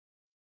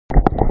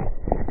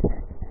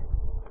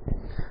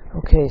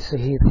Okay,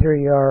 Sahith, here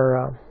you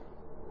are.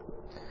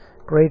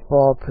 Great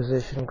ball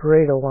position,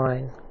 great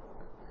align,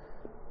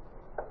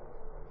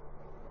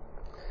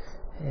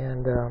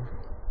 and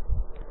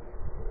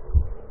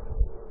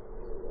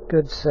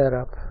good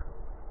setup.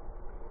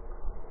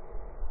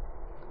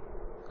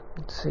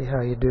 Let's see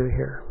how you do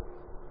here.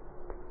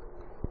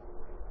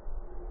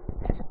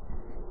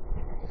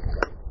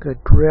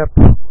 Good grip.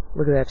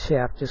 Look at that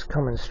shaft just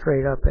coming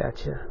straight up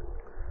at you.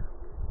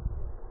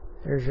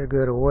 There's your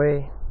good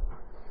away.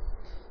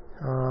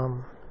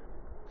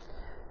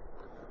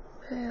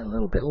 A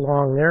little bit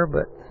long there,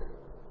 but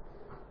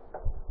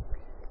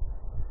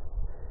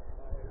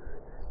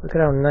look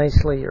at how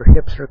nicely your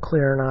hips are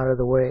clearing out of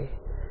the way.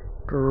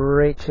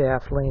 Great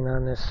shaft lean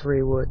on this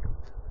 3-wood.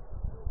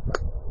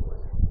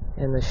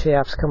 And the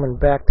shaft's coming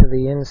back to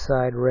the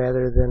inside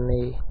rather than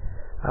the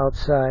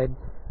outside.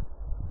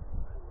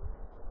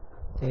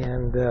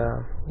 And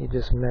you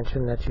just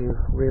mentioned that you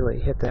really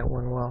hit that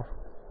one well.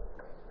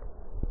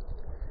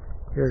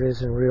 Here it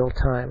is in real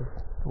time.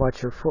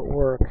 Watch your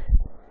footwork.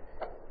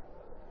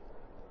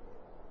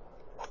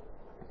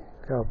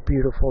 Look how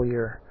beautiful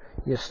you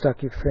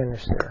stuck your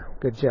finish there.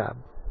 Good job.